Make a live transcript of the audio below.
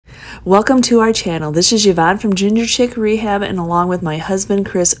Welcome to our channel. This is Yvonne from Ginger Chick Rehab, and along with my husband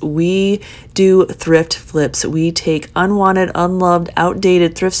Chris, we do thrift flips. We take unwanted, unloved,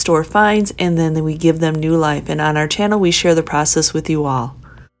 outdated thrift store finds and then we give them new life. And on our channel, we share the process with you all.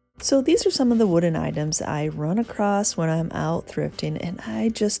 So these are some of the wooden items I run across when I'm out thrifting, and I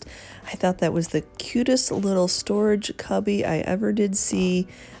thought that was the cutest little storage cubby I ever did see.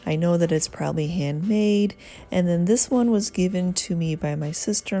 I know that it's probably handmade, and then this one was given to me by my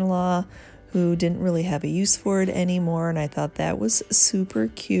sister-in-law who didn't really have a use for it anymore, and I thought that was super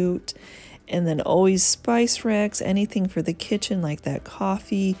cute. And then always spice racks, anything for the kitchen like that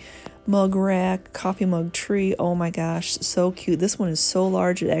coffee mug rack, coffee mug tree. Oh my gosh, so cute. This one is so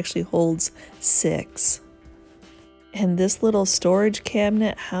large it actually holds 6. And this little storage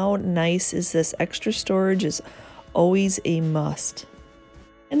cabinet, how nice is this? Extra storage is always a must.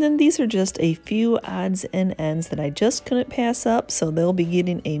 And then these are just a few odds and ends that I just couldn't pass up, so they'll be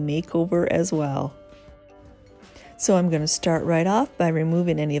getting a makeover as well. So I'm going to start right off by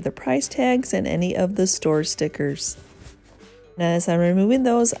removing any of the price tags and any of the store stickers. As I'm removing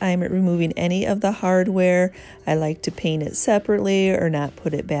those, I'm removing any of the hardware. I like to paint it separately or not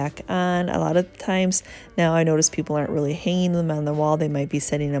put it back on. A lot of times now I notice people aren't really hanging them on the wall. They might be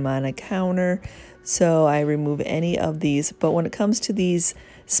setting them on a counter. So I remove any of these. But when it comes to these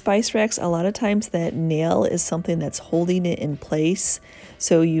spice racks, a lot of times that nail is something that's holding it in place.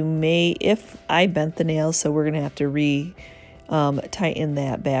 So you may, if I bent the nail, so we're going to have to tighten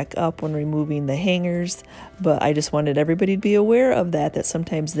that back up when removing the hangers, but I just wanted everybody to be aware of that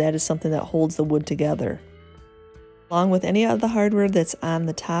sometimes that is something that holds the wood together. Along with any of the hardware that's on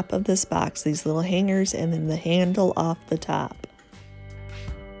the top of this box, these little hangers and then the handle off the top.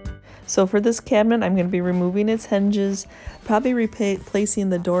 So for this cabinet, I'm going to be removing its hinges, probably replacing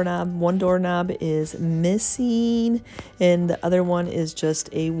the doorknob. One doorknob is missing and the other one is just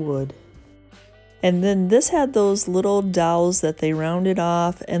a wood. And then this had those little dowels that they rounded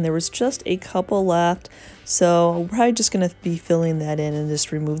off, and there was just a couple left. So I'm probably just going to be filling that in and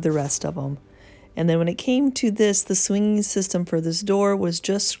just remove the rest of them. And then when it came to this, the swinging system for this door was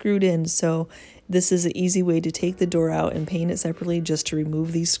just screwed in. So this is an easy way to take the door out and paint it separately just to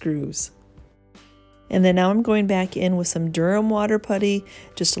remove these screws. And then now I'm going back in with some Durham water putty,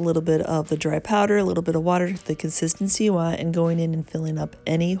 just a little bit of the dry powder, a little bit of water, the consistency you want, and going in and filling up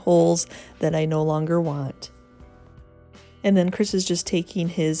any holes that I no longer want. And then Chris is just taking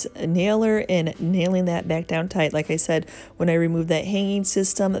his nailer and nailing that back down tight. Like I said, when I removed that hanging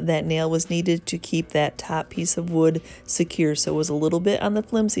system, that nail was needed to keep that top piece of wood secure. So it was a little bit on the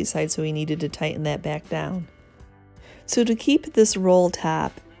flimsy side, so he needed to tighten that back down. So to keep this roll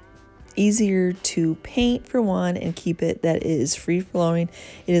top easier to paint for one and keep it that it is free flowing,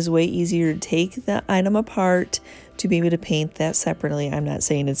 it is way easier to take the item apart to be able to paint that separately. I'm not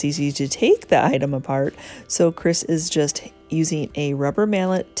saying it's easy to take the item apart, so Chris is just using a rubber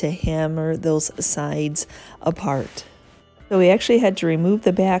mallet to hammer those sides apart. So we actually had to remove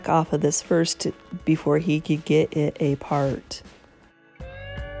the back off of this first before he could get it apart.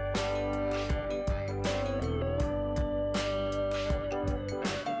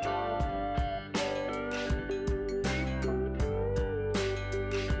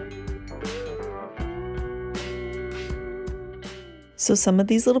 So some of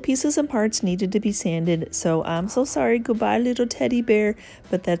these little pieces and parts needed to be sanded, so I'm so sorry, goodbye little teddy bear,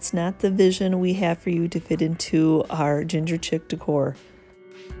 but that's not the vision we have for you to fit into our Ginger Chick decor.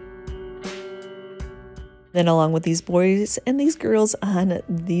 Then along with these boys and these girls on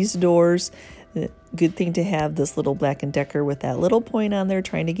these doors, good thing to have this little Black & Decker with that little point on there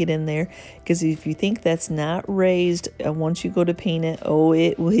trying to get in there, because if you think that's not raised once you go to paint it, oh,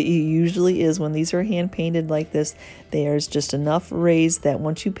 it usually is. When these are hand painted like this, there's just enough raised that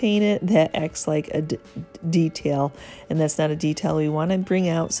once you paint it, that acts like a detail, and that's not a detail we want to bring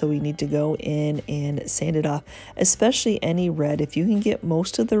out, so we need to go in and sand it off, especially any red. If you can get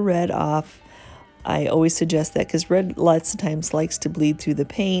most of the red off, I always suggest that, because red lots of times likes to bleed through the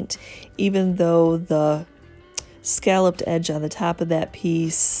paint. Even though the scalloped edge on the top of that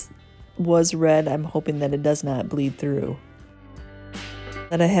piece was red, I'm hoping that it does not bleed through.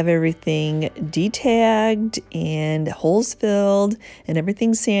 That I have everything detagged and holes filled and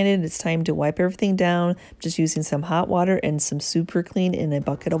everything sanded. It's time to wipe everything down. I'm just using some hot water and some super clean in a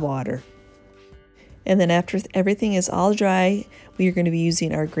bucket of water. And then after everything is all dry, we are going to be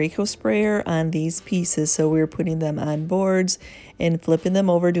using our Graco sprayer on these pieces. So we're putting them on boards and flipping them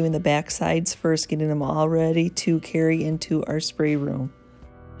over, doing the back sides first, getting them all ready to carry into our spray room.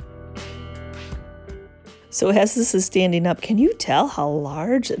 So as this is standing up, can you tell how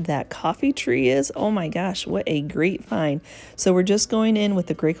large that coffee tree is? Oh my gosh, what a great find. So we're just going in with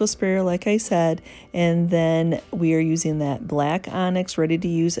the Graco sprayer, like I said, and then we are using that black onyx ready to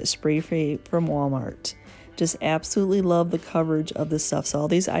use spray from Walmart. Just absolutely love the coverage of this stuff. So all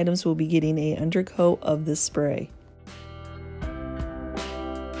these items will be getting a undercoat of this spray.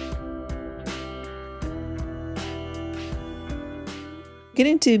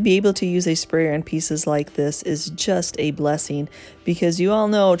 Getting to be able to use a sprayer on pieces like this is just a blessing, because you all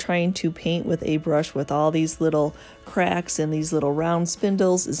know trying to paint with a brush with all these little cracks and these little round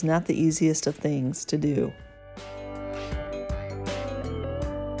spindles is not the easiest of things to do.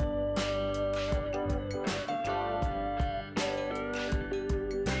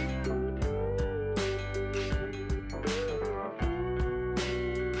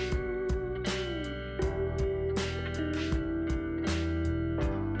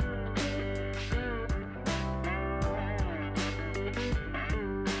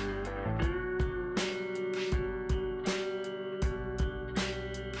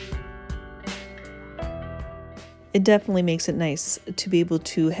 It definitely makes it nice to be able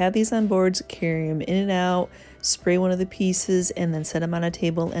to have these on boards, carry them in and out, spray one of the pieces, and then set them on a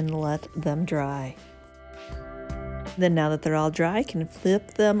table and let them dry. Then now that they're all dry, I can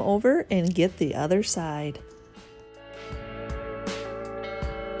flip them over and get the other side.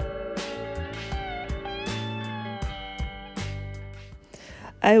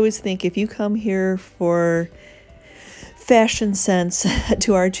 I always think if you come here for fashion sense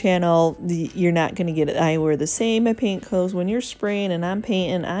to our channel, you're not going to get it. I wear the same paint clothes. When you're spraying and I'm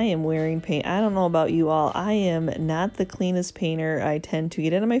painting, I am wearing paint. I don't know about you all. I am not the cleanest painter. I tend to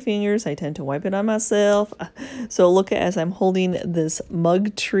get it on my fingers. I tend to wipe it on myself. So look at, as I'm holding this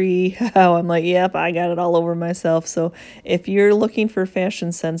mug tree, how I'm like, yep, I got it all over myself. So if you're looking for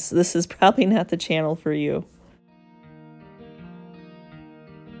fashion sense, this is probably not the channel for you.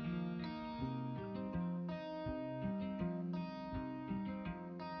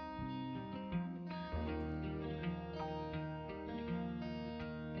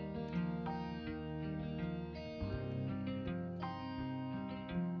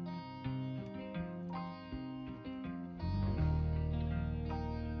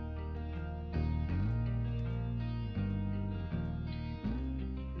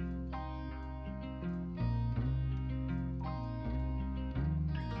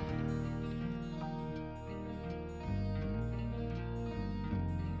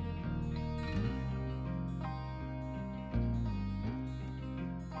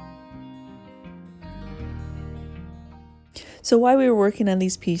 So while we were working on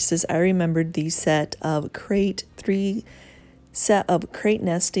these pieces, I remembered the set of crate nesting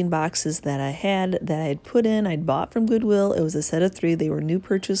boxes that I had put in. I'd bought from Goodwill. It was a set of 3. They were new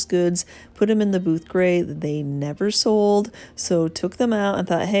purchase goods. Put them in the booth gray. They never sold. So took them out and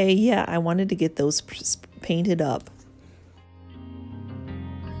thought, hey, yeah, I wanted to get those painted up.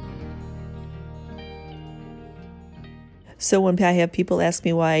 So when I have people ask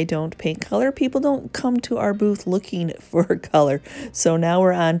me why I don't paint color, people don't come to our booth looking for color. So now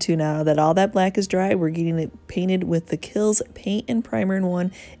we're on to, now that all that black is dry, we're getting it painted with the Kills Paint and Primer in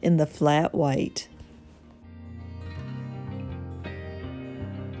one in the flat white.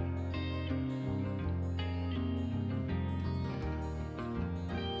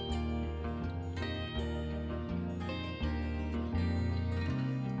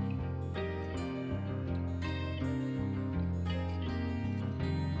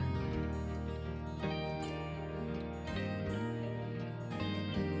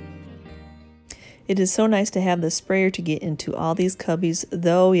 It is so nice to have the sprayer to get into all these cubbies,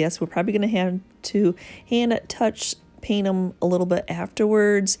 though, yes, we're probably going to have to hand touch paint them a little bit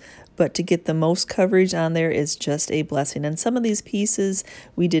afterwards, but to get the most coverage on there is just a blessing. And some of these pieces,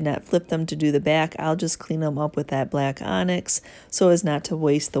 we did not flip them to do the back. I'll just clean them up with that black onyx so as not to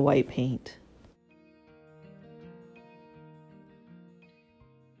waste the white paint.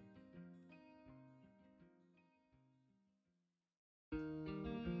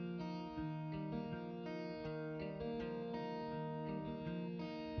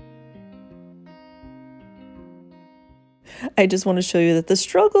 I just want to show you that the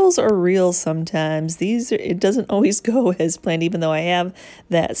struggles are real sometimes. It doesn't always go as planned, even though I have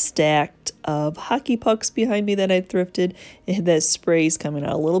that stacked of hockey pucks behind me that I thrifted. That spray's coming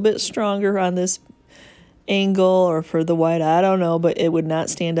out a little bit stronger on this angle or for the white, I don't know, but it would not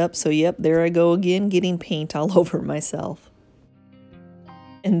stand up. So yep, there I go again, getting paint all over myself.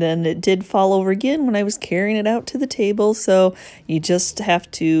 And then it did fall over again when I was carrying it out to the table. So you just have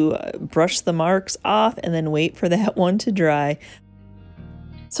to brush the marks off and then wait for that one to dry.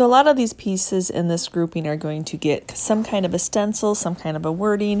 So a lot of these pieces in this grouping are going to get some kind of a stencil, some kind of a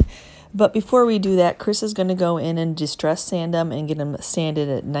wording. But before we do that, Chris is going to go in and distress sand them and get them sanded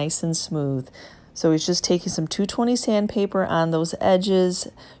it nice and smooth. So he's just taking some 220 sandpaper on those edges,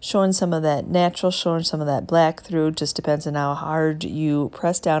 showing some of that natural, showing some of that black through. Just depends on how hard you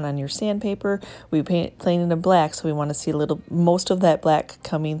press down on your sandpaper. We painted it black, so we want to see most of that black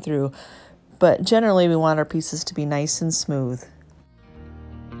coming through. But generally, we want our pieces to be nice and smooth.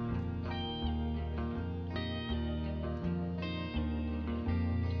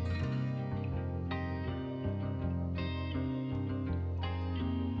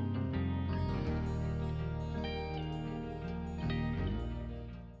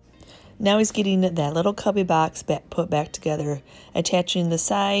 Now he's getting that little cubby box put back together, attaching the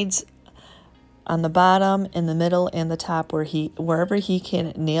sides on the bottom, in the middle, and the top, wherever he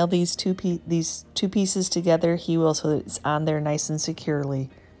can nail these two pieces together, he will, so that it's on there nice and securely.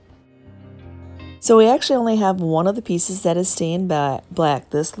 So we actually only have one of the pieces that is staying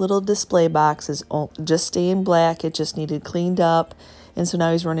black. This little display box is just staying black. It just needed cleaned up. And so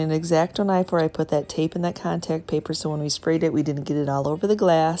now he's running an X-Acto knife where I put that tape in that contact paper, so when we sprayed it, we didn't get it all over the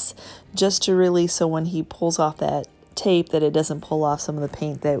glass, just to really, so when he pulls off that tape, that it doesn't pull off some of the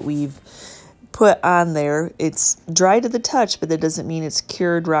paint that we've put on there. It's dry to the touch, but that doesn't mean it's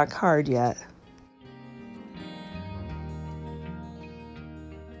cured rock hard yet.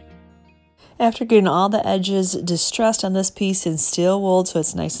 After getting all the edges distressed on this piece in steel wool so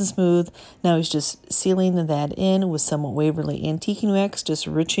it's nice and smooth, now he's just sealing that in with some Waverly antiquing wax, just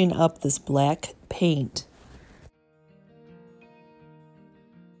riching up this black paint.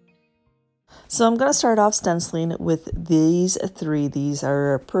 So I'm going to start off stenciling with these three. These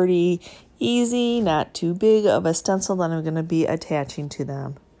are pretty easy, not too big of a stencil that I'm going to be attaching to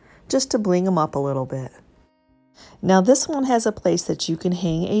them, just to bling them up a little bit. Now this one has a place that you can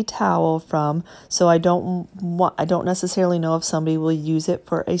hang a towel from, so I don't necessarily know if somebody will use it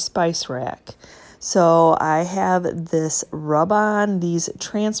for a spice rack. So I have this rub-on, these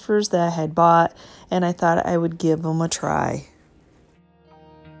transfers that I had bought, and I thought I would give them a try.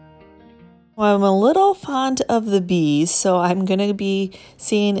 Well, I'm a little fond of the bees, so I'm going to be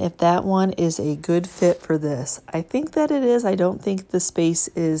seeing if that one is a good fit for this. I think that it is. I don't think the space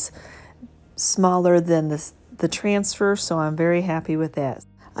is smaller than the transfer, so I'm very happy with that.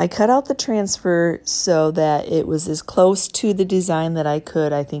 I cut out the transfer so that it was as close to the design that I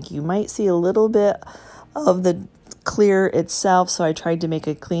could. I think you might see a little bit of the clear itself, so I tried to make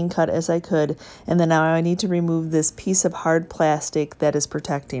a clean cut as I could, and then now I need to remove this piece of hard plastic that is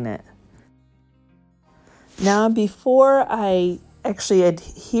protecting it. Now before I actually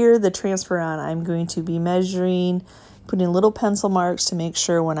adhere the transfer on, I'm going to be measuring, putting little pencil marks to make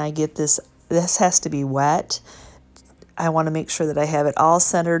sure when I get this has to be wet. I want to make sure that I have it all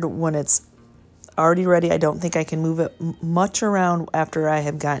centered when it's already ready. I don't think I can move it much around after I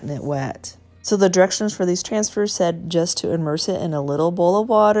have gotten it wet. So the directions for these transfers said just to immerse it in a little bowl of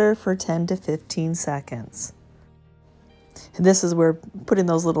water for 10 to 15 seconds. And this is where putting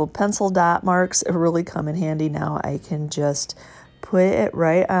those little pencil dot marks really come in handy. Now I can just put it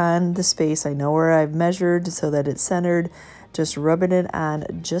right on the space. I know where I've measured so that it's centered. Just rubbing it on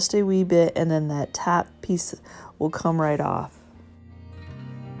just a wee bit, and then that top piece will come right off.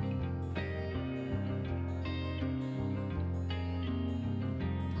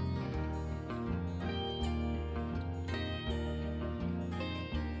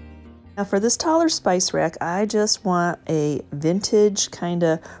 Now for this taller spice rack, I just want a vintage kind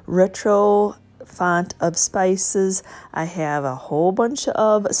of retro font of spices. I have a whole bunch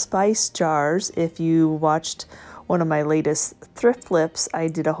of spice jars. If you watched one of my latest thrift flips, I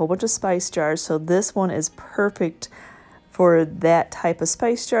did a whole bunch of spice jars, so this one is perfect for that type of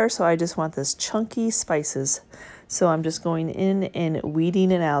spice jar. So I just want this chunky spices. So I'm just going in and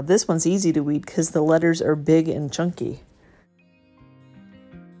weeding it out. This one's easy to weed because the letters are big and chunky.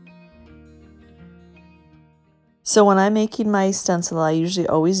 So when I'm making my stencil, I usually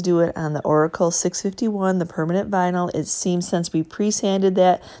always do it on the Oracal 651, the permanent vinyl. It seems, since we pre-sanded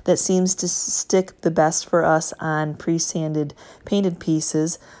that seems to stick the best for us on pre-sanded painted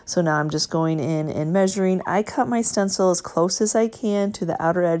pieces. So now I'm just going in and measuring. I cut my stencil as close as I can to the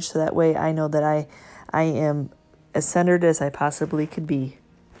outer edge, so that way I know that I am as centered as I possibly could be.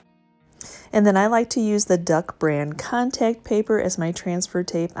 And then I like to use the Duck brand contact paper as my transfer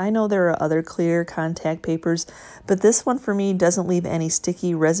tape. I know there are other clear contact papers, but this one for me doesn't leave any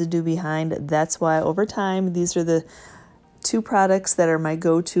sticky residue behind. That's why over time, these are the two products that are my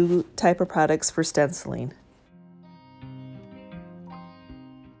go-to type of products for stenciling.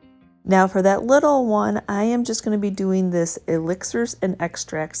 Now for that little one, I am just going to be doing this elixirs and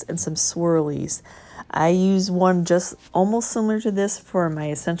extracts and some swirlies. I use one just almost similar to this for my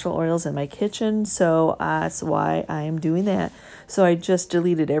essential oils in my kitchen, so that's why I am doing that. So I just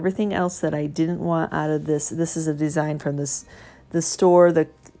deleted everything else that I didn't want out of this. This is a design from the store, the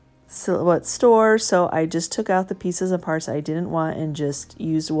Silhouette store, so I just took out the pieces and parts I didn't want and just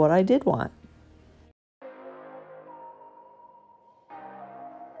used what I did want.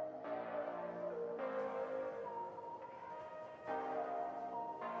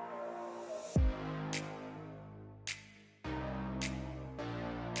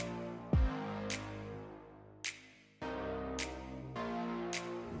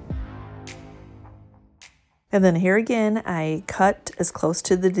 And then here again, I cut as close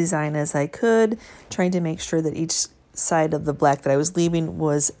to the design as I could, trying to make sure that each side of the black that I was leaving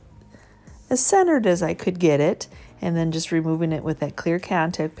was as centered as I could get it. And then just removing it with that clear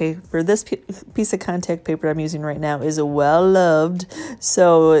contact paper. This piece of contact paper I'm using right now is well loved,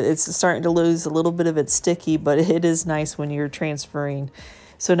 so it's starting to lose a little bit of its sticky, but it is nice when you're transferring.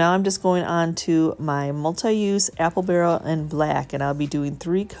 So now I'm just going on to my multi-use apple barrel and black, and I'll be doing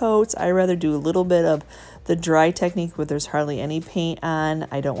 3 coats. I rather do a little bit of the dry technique where there's hardly any paint on.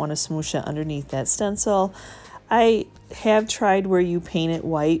 I don't want to smoosh it underneath that stencil. I have tried where you paint it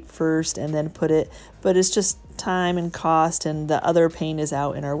white first and then put it, but it's just time and cost, and the other paint is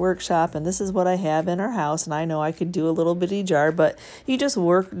out in our workshop, and this is what I have in our house. And I know I could do a little bitty jar, but you just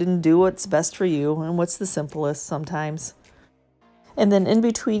work and do what's best for you and what's the simplest sometimes. And then in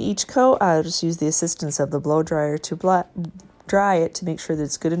between each coat, I'll just use the assistance of the blow dryer to dry it to make sure that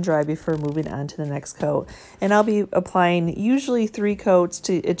it's good and dry before moving on to the next coat. And I'll be applying usually 3 coats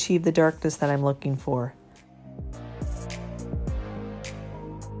to achieve the darkness that I'm looking for.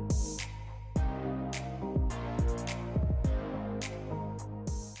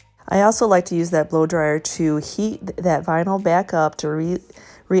 I also like to use that blow dryer to heat that vinyl back up to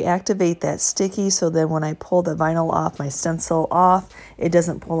reactivate that sticky, so then when I pull the vinyl off, my stencil off, it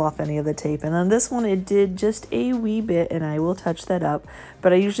doesn't pull off any of the tape. And on this one, it did just a wee bit, and I will touch that up.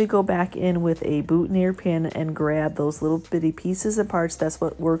 But I usually go back in with a boutonniere pin and grab those little bitty pieces and parts. That's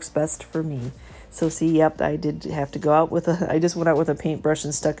what works best for me. So see, yep, I did have to go out with I just went out with a paintbrush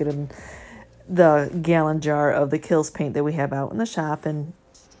and stuck it in the gallon jar of the Kills paint that we have out in the shop, and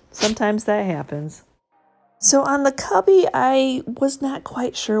sometimes that happens. So on the cubby, I was not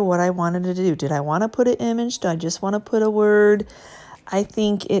quite sure what I wanted to do. Did I want to put an image? Do I just want to put a word? I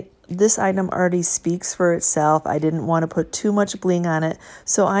think this item already speaks for itself. I didn't want to put too much bling on it.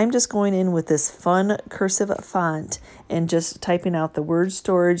 So I'm just going in with this fun cursive font and just typing out the word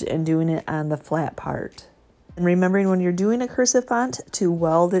storage and doing it on the flat part. And remembering when you're doing a cursive font to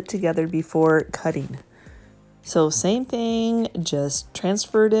weld it together before cutting. So same thing, just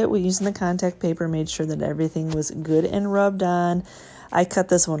transferred it using the contact paper, made sure that everything was good and rubbed on. I cut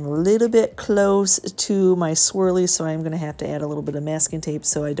this one a little bit close to my swirly, so I'm going to have to add a little bit of masking tape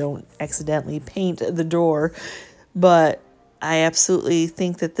so I don't accidentally paint the door. But I absolutely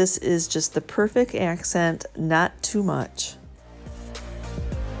think that this is just the perfect accent, not too much.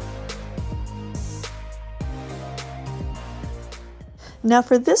 Now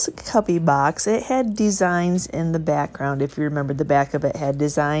for this cubby box, it had designs in the background. If you remember, the back of it had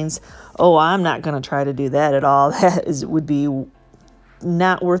designs. Oh, I'm not going to try to do that at all. That would be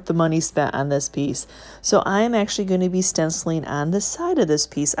not worth the money spent on this piece. So I'm actually going to be stenciling on the side of this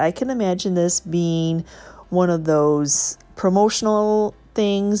piece. I can imagine this being one of those promotional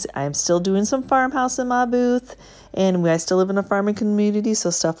things. I'm still doing some farmhouse in my booth, and I still live in a farming community, so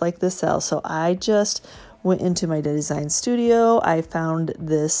stuff like this sells. So I just went into my design studio. I found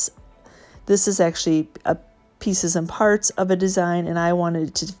this. This is actually pieces and parts of a design, and I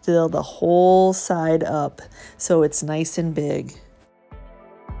wanted to fill the whole side up so it's nice and big.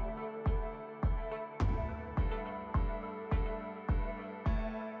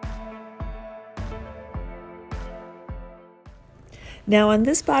 Now on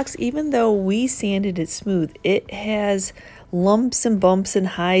this box, even though we sanded it smooth, it has lumps and bumps and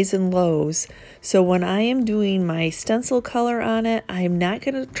highs and lows. So when I am doing my stencil color on it, I'm not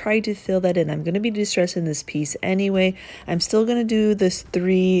going to try to fill that in. I'm going to be distressing this piece anyway. I'm still going to do this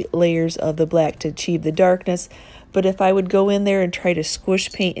 3 layers of the black to achieve the darkness. But if I would go in there and try to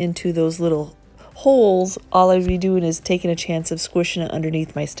squish paint into those little holes, all I'd be doing is taking a chance of squishing it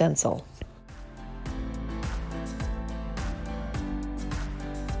underneath my stencil.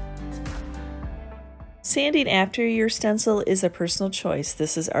 Sanding after your stencil is a personal choice.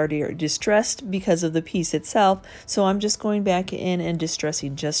 This is already distressed because of the piece itself, so I'm just going back in and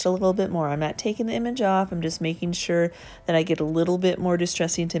distressing just a little bit more. I'm not taking the image off, I'm just making sure that I get a little bit more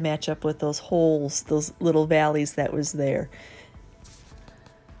distressing to match up with those holes, those little valleys that was there.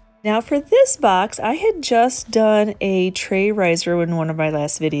 Now for this box, I had just done a tray riser in one of my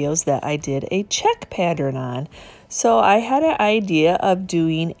last videos that I did a check pattern on. So I had an idea of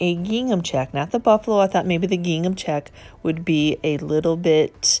doing a gingham check, not the buffalo. I thought maybe the gingham check would be a little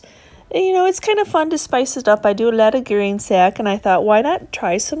bit, you know, it's kind of fun to spice it up. I do a lot of grain sack, and I thought, why not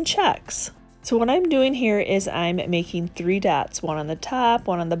try some checks? So what I'm doing here is I'm making 3 dots, one on the top,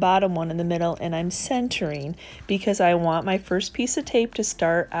 one on the bottom, one in the middle, and I'm centering because I want my first piece of tape to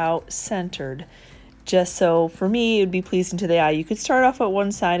start out centered. Just so for me it would be pleasing to the eye. You could start off at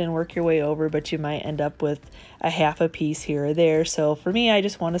one side and work your way over, but you might end up with a half a piece here or there. So for me, I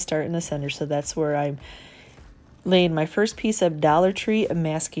just want to start in the center, so that's where I'm laying my first piece of Dollar Tree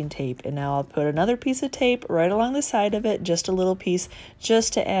masking tape, and now I'll put another piece of tape right along the side of it, just a little piece,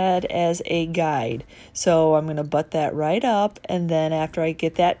 just to add as a guide. So I'm going to butt that right up, and then after I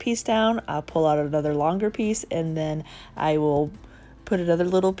get that piece down, I'll pull out another longer piece, and then I will put another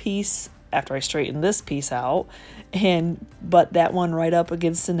little piece after I straighten this piece out and butt that one right up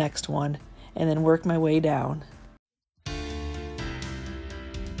against the next one, and then work my way down.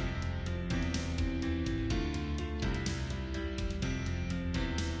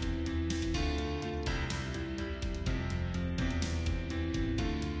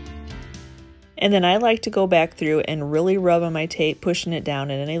 And then I like to go back through and really rub on my tape, pushing it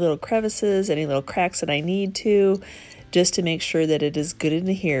down in any little crevices, any little cracks that I need to, just to make sure that it is good in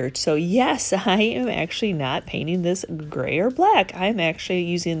here. So yes, I am actually not painting this gray or black. I'm actually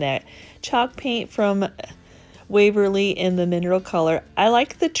using that chalk paint from Waverly in the mineral color. I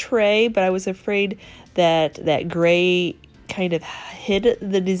like the tray, but I was afraid that that gray kind of hid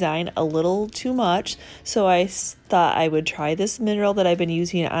the design a little too much, so I thought I would try this mineral that I've been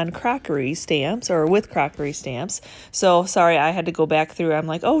using on crockery stamps, or with crockery stamps. So sorry, I had to go back through. I'm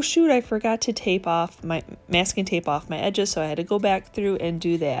like, oh shoot, I forgot to tape off my masking tape off my edges, so I had to go back through and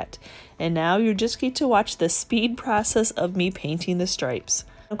do that. And now you just get to watch the speed process of me painting the stripes.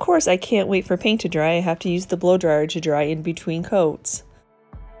 Of course, I can't wait for paint to dry. I have to use the blow dryer to dry in between coats.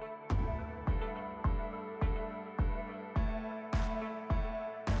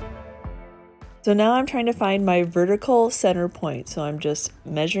 So now I'm trying to find my vertical center point. So I'm just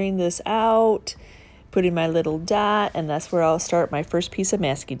measuring this out, putting my little dot, and that's where I'll start my first piece of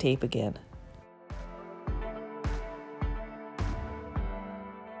masking tape again.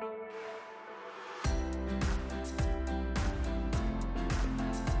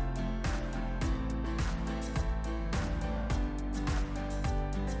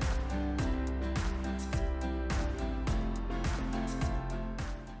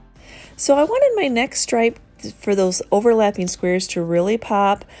 So I wanted my next stripe for those overlapping squares to really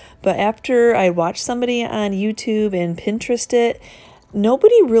pop, but after I watched somebody on YouTube and Pinterest it,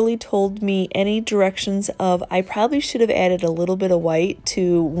 nobody really told me any directions of I probably should have added a little bit of white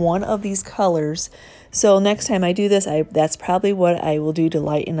to one of these colors. So next time I do this, that's probably what I will do to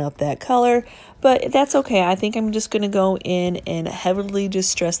lighten up that color, but that's okay. I think I'm just going to go in and heavily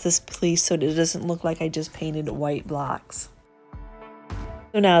distress this piece so that it doesn't look like I just painted white blocks.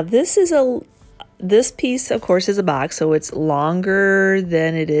 So now this piece, of course, is a box, so it's longer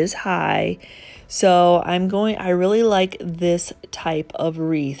than it is high. So I really like this type of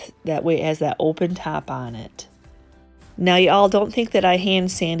wreath. That way it has that open top on it. Now, y'all don't think that I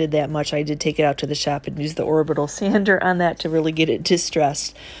hand sanded that much. I did take it out to the shop and use the orbital sander on that to really get it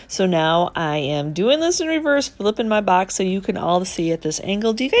distressed. So now I am doing this in reverse, flipping my box so you can all see at this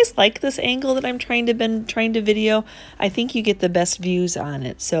angle. Do you guys like this angle that I'm trying to video? I think you get the best views on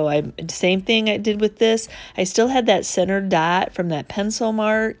it. So same thing I did with this. I still had that center dot from that pencil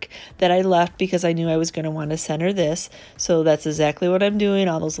mark that I left because I knew I was going to want to center this. So that's exactly what I'm doing.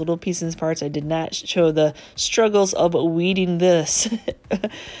 All those little pieces and parts. I did not show the struggles of weeding this.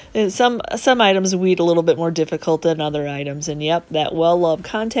 some items weed a little bit more difficult than other items, and yep, that well-loved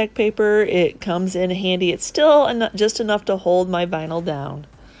contact paper, it comes in handy. It's still just enough to hold my vinyl down.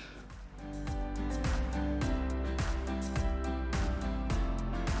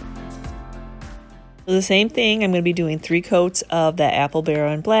 So the same thing, I'm going to be doing 3 coats of that apple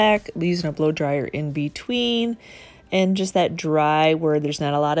barrel and black, using a blow dryer in between, and just that dry where there's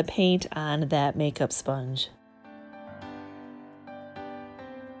not a lot of paint on that makeup sponge.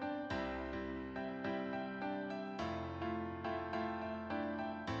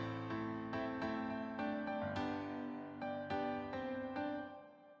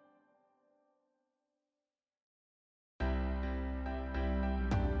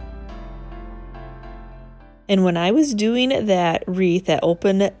 And when I was doing that wreath, that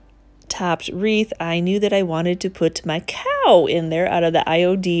open topped wreath, I knew that I wanted to put my cow in there out of the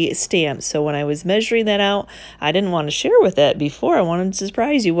IOD stamp. So when I was measuring that out, I didn't want to share with it before. I wanted to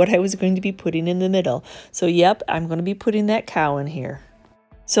surprise you what I was going to be putting in the middle. So yep, I'm going to be putting that cow in here.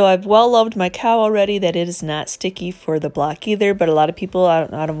 So I've well loved my cow already, that it is not sticky for the block either, but a lot of people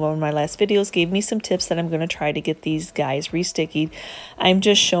out of one of my last videos gave me some tips that I'm going to try to get these guys re-sticky. I'm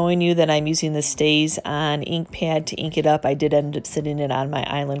just showing you that I'm using the Stays On ink pad to ink it up. I did end up sitting it on my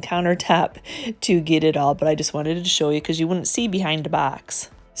island countertop to get it all, but I just wanted to show you because you wouldn't see behind the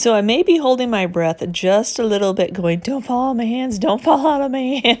box. So I may be holding my breath just a little bit going, don't fall on my hands, don't fall out of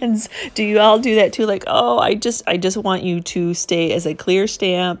my hands. Do you all do that too? Like, oh, I just want you to stay as a clear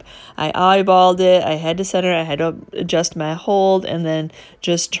stamp. I eyeballed it. I had to center it. I had to adjust my hold and then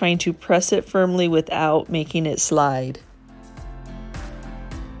just trying to press it firmly without making it slide.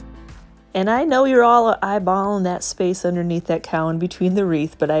 And I know you're all eyeballing that space underneath that cow in between the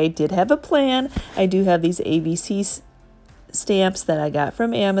wreath, but I did have a plan. I do have these ABC stamps that I got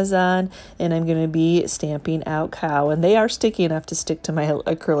from Amazon, and I'm going to be stamping out cow, and they are sticky enough to stick to my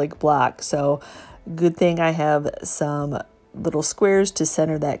acrylic block. So good thing I have some little squares to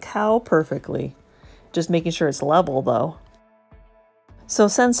center that cow perfectly. Just making sure it's level though. So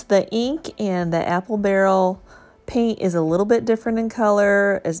since the ink and the apple barrel paint is a little bit different in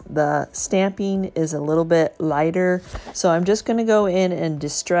color, as the stamping is a little bit lighter, so I'm just going to go in and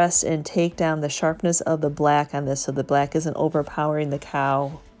distress and take down the sharpness of the black on this so the black isn't overpowering the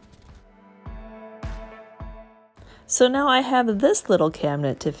cow. So now I have this little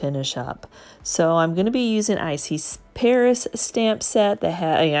cabinet to finish up. So I'm going to be using IC Paris stamp set that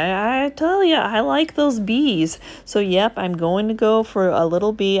I tell you, I like those bees. So yep, I'm going to go for a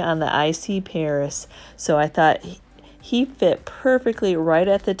little bee on the IC Paris. So I thought he fit perfectly right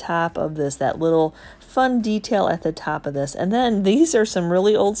at the top of this, that little fun detail at the top of this. And then these are some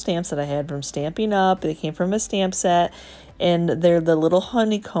really old stamps that I had from Stamping Up. They came from a stamp set, and they're the little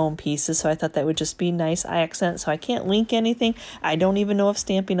honeycomb pieces, so I thought that would just be nice accent. So I can't link anything. I don't even know if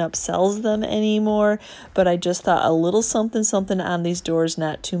Stamping Up sells them anymore, but I just thought a little something something on these doors,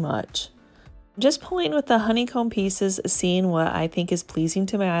 not too much. Just pulling with the honeycomb pieces, seeing what I think is pleasing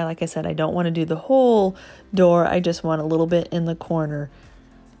to my eye. Like I said, I don't want to do the whole door. I just want a little bit in the corner.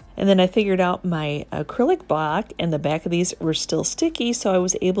 And then I figured out my acrylic block and the back of these were still sticky, so I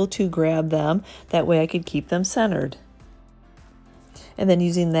was able to grab them. That way I could keep them centered. And then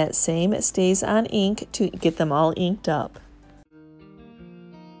using that same Stays On ink to get them all inked up.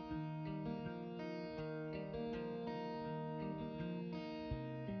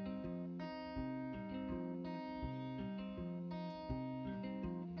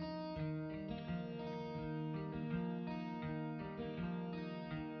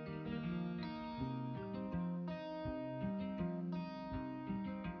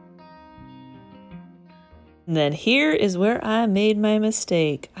 And then here is where I made my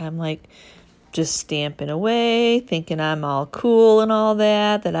mistake. I'm like just stamping away, thinking I'm all cool and all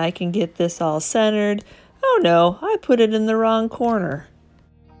that I can get this all centered. Oh no, I put it in the wrong corner.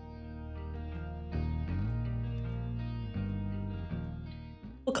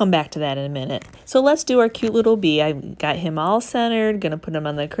 We'll come back to that in a minute. So let's do our cute little bee. I got him all centered, gonna put him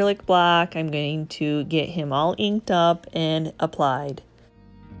on the acrylic block. I'm going to get him all inked up and applied.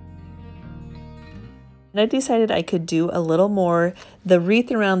 And I decided I could do a little more. The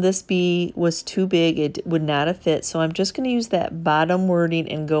wreath around this bee was too big. It would not have fit. So I'm just going to use that bottom wording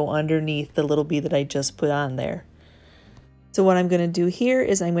and go underneath the little bee that I just put on there. So what I'm going to do here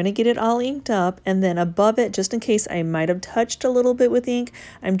is I'm going to get it all inked up, and then above it, just in case I might have touched a little bit with ink,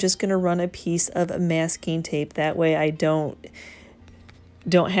 I'm just going to run a piece of masking tape. That way I don't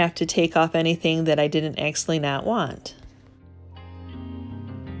have to take off anything that I didn't actually not want.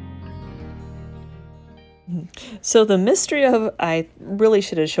 So the mystery of, I really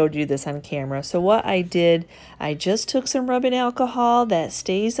should have showed you this on camera. So what I did, I just took some rubbing alcohol. That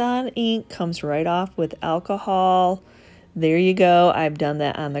Stays On ink comes right off with alcohol. There you go. I've done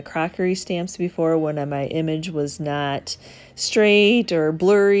that on the crockery stamps before when my image was not straight or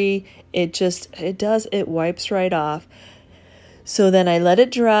blurry. It wipes right off. So then I let it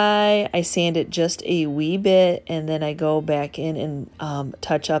dry, I sand it just a wee bit, and then I go back in and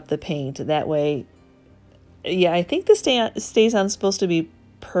touch up the paint. That way, yeah, I think the Stays On supposed to be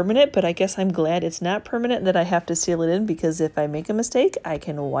permanent, but I guess I'm glad it's not permanent, that I have to seal it in, because if I make a mistake, I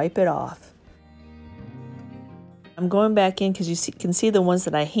can wipe it off. I'm going back in because you can see the ones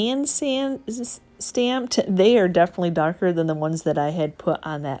that I hand stamped. They are definitely darker than the ones that I had put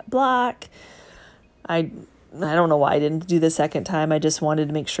on that block. I I don't know why I didn't do the second time. I just wanted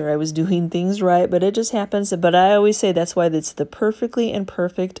to make sure I was doing things right, but it just happens. But I always say that's why it's the perfectly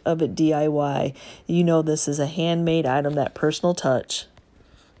imperfect of a DIY. You know, this is a handmade item, that personal touch.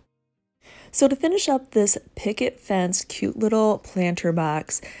 So to finish up this picket fence cute little planter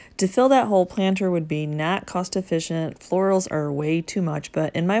box, to fill that whole planter would be not cost efficient. Florals are way too much,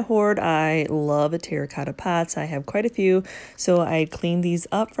 but in my hoard, I love terracotta pots. I have quite a few, so I cleaned these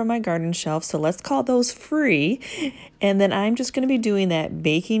up from my garden shelf. So let's call those free. And then I'm just going to be doing that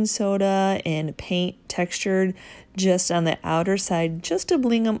baking soda and paint textured just on the outer side, just to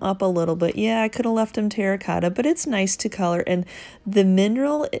bling them up a little bit. Yeah, I could have left them terracotta, but it's nice to color. And the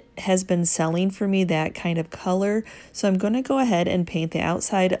mineral has been selling for me that kind of color. So I'm going to go ahead and paint the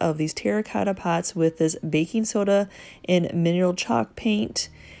outside of these terracotta pots with this baking soda and mineral chalk paint.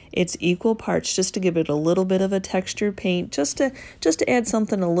 It's equal parts, just to give it a little bit of a textured paint, just to add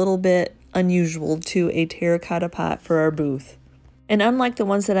something a little bit unusual to a terracotta pot for our booth. And unlike the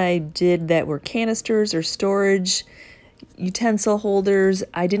ones that I did that were canisters or storage utensil holders,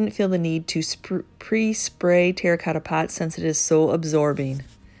 I didn't feel the need to pre-spray terracotta pots since it is so absorbing.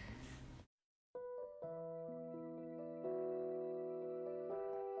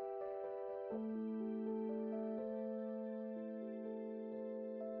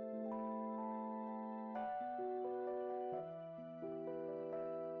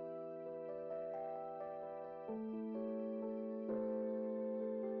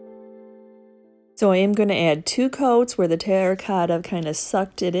 So I am going to add 2 coats where the terracotta kind of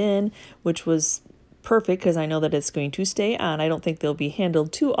sucked it in, which was perfect because I know that it's going to stay on. I don't think they'll be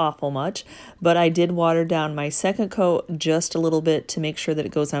handled too awful much, but I did water down my second coat just a little bit to make sure that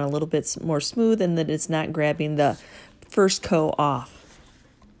it goes on a little bit more smooth and that it's not grabbing the first coat off.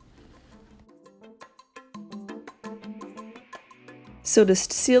 So to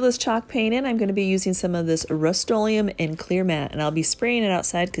seal this chalk paint in, I'm going to be using some of this Rust-Oleum and clear matte, and I'll be spraying it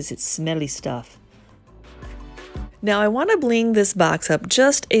outside because it's smelly stuff. Now I want to bling this box up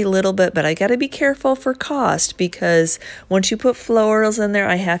just a little bit, but I got to be careful for cost because once you put florals in there,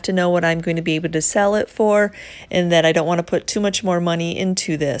 I have to know what I'm going to be able to sell it for, and that I don't want to put too much more money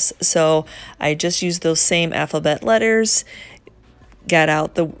into this. So I just used those same alphabet letters, got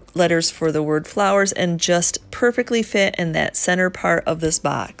out the letters for the word flowers, and just perfectly fit in that center part of this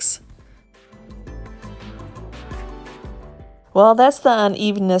box. Well, that's the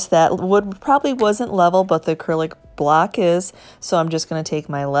unevenness. That wood probably wasn't level, but the acrylic block is. So I'm just going to take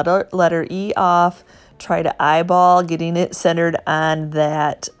my letter E off, try to eyeball getting it centered on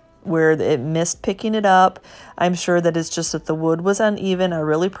that where it missed picking it up. I'm sure that it's just that the wood was uneven. I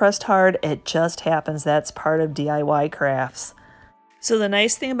really pressed hard. It just happens. That's part of DIY crafts. So the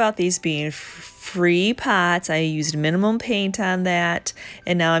nice thing about these being free pots, I used minimum paint on that,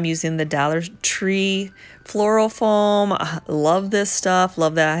 and now I'm using the Dollar Tree floral foam. I love this stuff.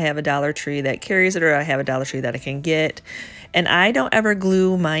 Love that I have a Dollar Tree that carries it, or I have a Dollar Tree that I can get. And I don't ever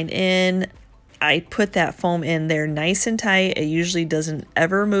glue mine in. I put that foam in there nice and tight. It usually doesn't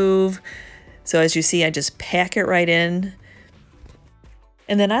ever move. So as you see, I just pack it right in.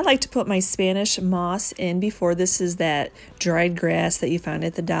 And then I like to put my Spanish moss in before. This is that dried grass that you found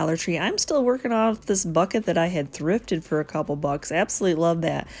at the Dollar Tree. I'm still working off this bucket that I had thrifted for a couple bucks. Absolutely love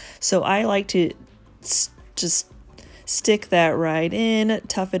that. So I like to just stick that right in,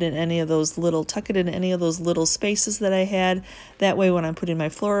 tuck it in any of those little spaces that I had. That way when I'm putting my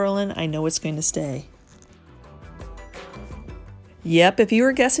floral in, I know it's going to stay. Yep, if you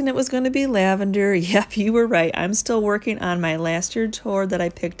were guessing it was going to be lavender, yep, you were right. I'm still working on my last year tour that I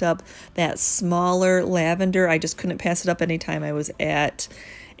picked up that smaller lavender. I just couldn't pass it up anytime I was at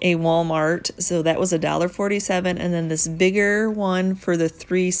a Walmart. So that was $1.47, and then this bigger one for the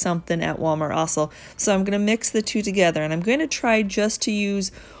 $3 something at Walmart also. So I'm going to mix the two together, and I'm going to try just to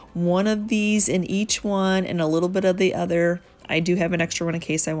use one of these in each one and a little bit of the other. I do have an extra one in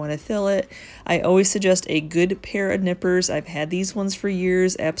case I want to fill it. I always suggest a good pair of nippers. I've had these ones for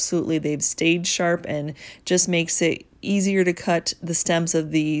years. Absolutely, they've stayed sharp and just makes it easier to cut the stems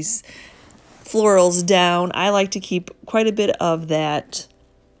of these florals down. I like to keep quite a bit of that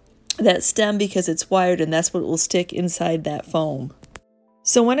stem because it's wired, and that's what will stick inside that foam.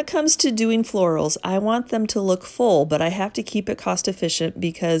 So when it comes to doing florals, I want them to look full, but I have to keep it cost efficient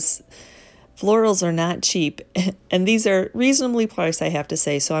because florals are not cheap, and these are reasonably priced, I have to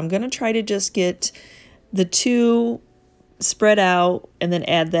say. So I'm going to try to just get the two spread out and then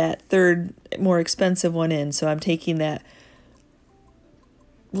add that third more expensive one in. So I'm taking that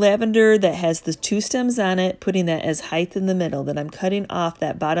lavender that has the 2 stems on it, putting that as height in the middle. Then I'm cutting off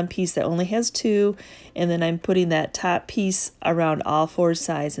that bottom piece that only has 2, and then I'm putting that top piece around all 4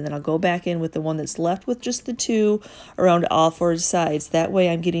 sides, and then I'll go back in with the one that's left with just the 2 around all 4 sides. That way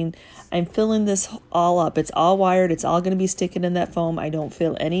I'm filling this all up. It's all wired. It's all going to be sticking in that foam. I don't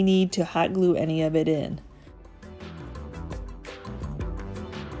feel any need to hot glue any of it in.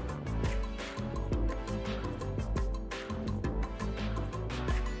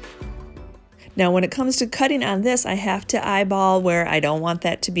 Now, when it comes to cutting on this, I have to eyeball where I don't want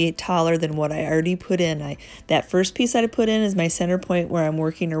that to be taller than what I already put in. That first piece that I put in is my center point where I'm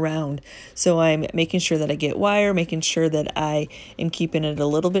working around. So I'm making sure that I get wire, making sure that I am keeping it a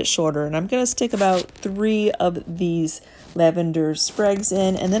little bit shorter. And I'm going to stick about 3 of these lavender sprigs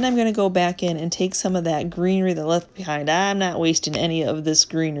in, and then I'm going to go back in and take some of that greenery that left behind. I'm not wasting any of this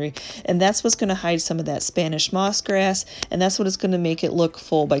greenery, and that's what's going to hide some of that Spanish moss grass, and that's what is going to make it look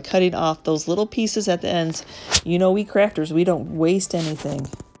full by cutting off those little pieces at the ends. You know, we crafters, we don't waste anything.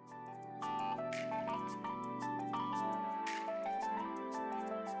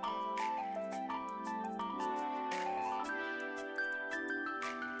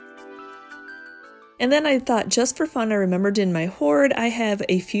 And then I thought, just for fun, I remembered in my hoard, I have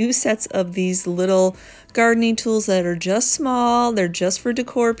a few sets of these little gardening tools that are just small. They're just for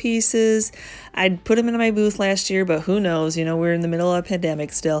decor pieces. I'd put them in my booth last year, but who knows? You know, we're in the middle of a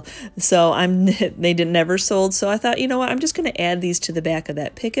pandemic still. So they never sold. So I thought, you know what? I'm just going to add these to the back of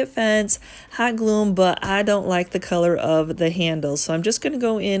that picket fence, hot glue 'em, but I don't like the color of the handles. So I'm just going to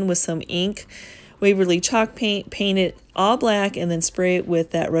go in with some ink, Waverly chalk paint, paint it all black, and then spray it with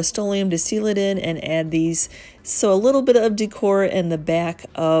that Rust-Oleum to seal it in and add these. So a little bit of decor in the back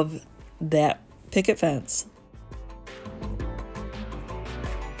of that picket fence.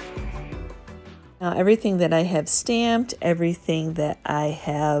 Now everything that I have stamped, everything that I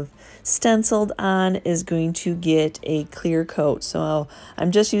have stenciled on is going to get a clear coat. So I'm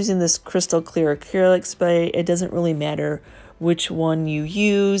just using this crystal clear acrylic spray. It doesn't really matter which one you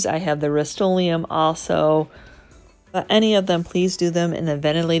use. I have the Rust-Oleum also. But any of them, please do them in a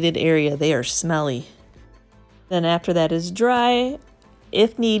ventilated area. They are smelly. Then after that is dry,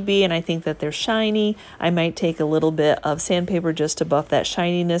 if need be, and I think that they're shiny, I might take a little bit of sandpaper just to buff that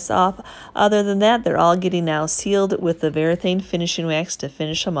shininess off. Other than that, they're all getting now sealed with the Varathane finishing wax to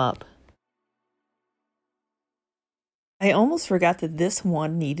finish them up. I almost forgot that this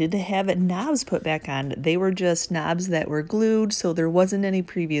one needed to have knobs put back on. They were just knobs that were glued, so there wasn't any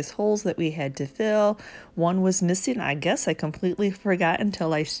previous holes that we had to fill. One was missing. I guess I completely forgot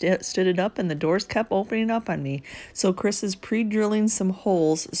until I stood it up and the doors kept opening up on me. So Chris is pre-drilling some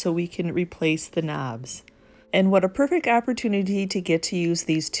holes so we can replace the knobs. And what a perfect opportunity to get to use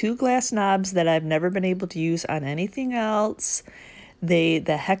these 2 glass knobs that I've never been able to use on anything else. The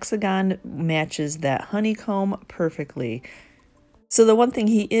hexagon matches that honeycomb perfectly. So the one thing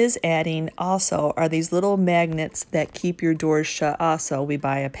he is adding also are these little magnets that keep your doors shut also. We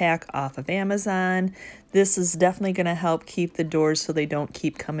buy a pack off of Amazon. This is definitely going to help keep the doors so they don't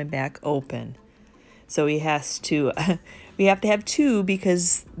keep coming back open. So we have to have 2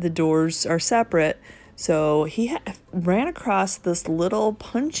 because the doors are separate. So he ran across this little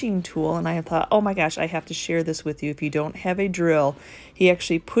punching tool, and I thought, oh my gosh, I have to share this with you. If you don't have a drill, he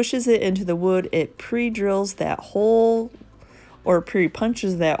actually pushes it into the wood. It pre-drills that hole or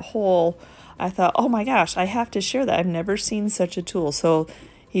pre-punches that hole. I thought, oh my gosh, I have to share that. I've never seen such a tool. So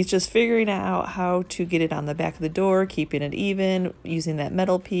he's just figuring out how to get it on the back of the door, keeping it even, using that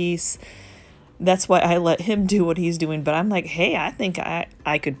metal piece. That's why I let him do what he's doing. But I'm like, hey, I think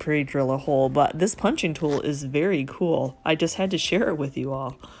I could pre-drill a hole. But this punching tool is very cool. I just had to share it with you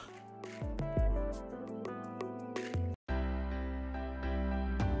all.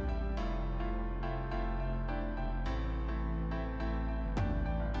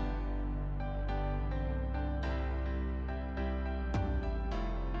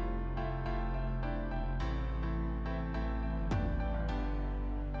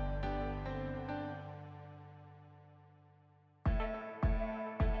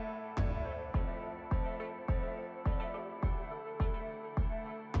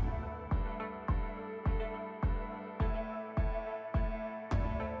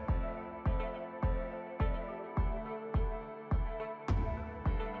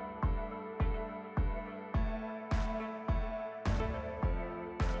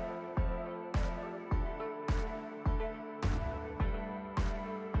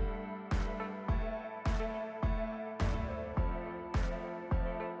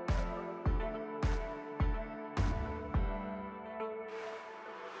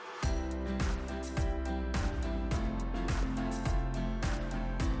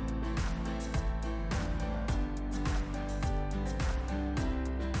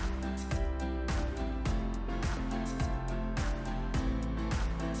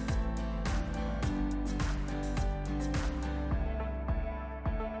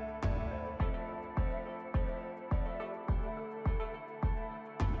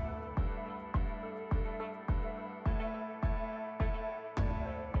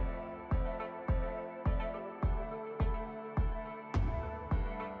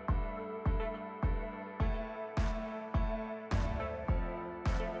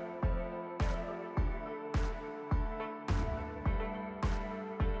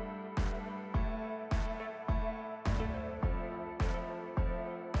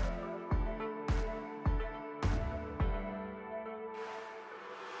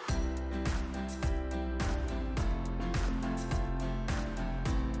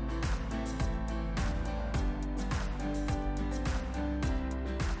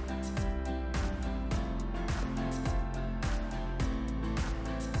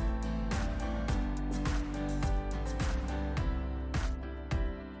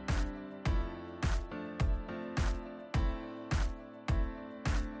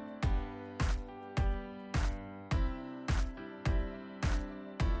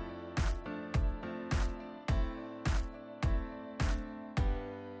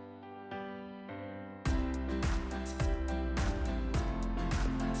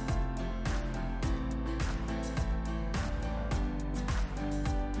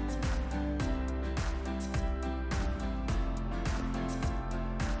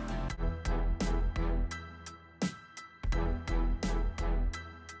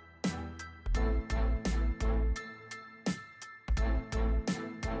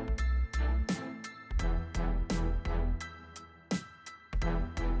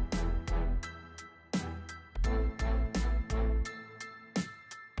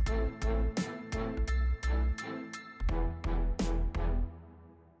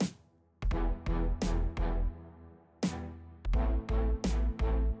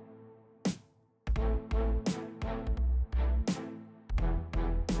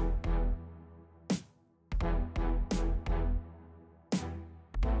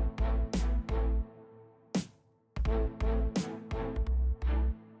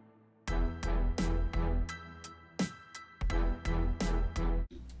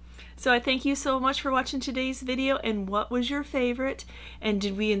 So I thank you so much for watching today's video, and what was your favorite? And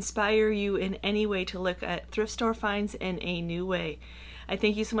did we inspire you in any way to look at thrift store finds in a new way? I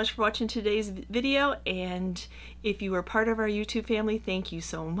thank you so much for watching today's video, and if you are part of our YouTube family, thank you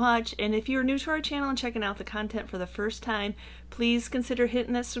so much. And if you're new to our channel and checking out the content for the first time, please consider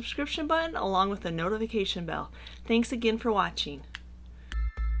hitting that subscription button along with the notification bell. Thanks again for watching.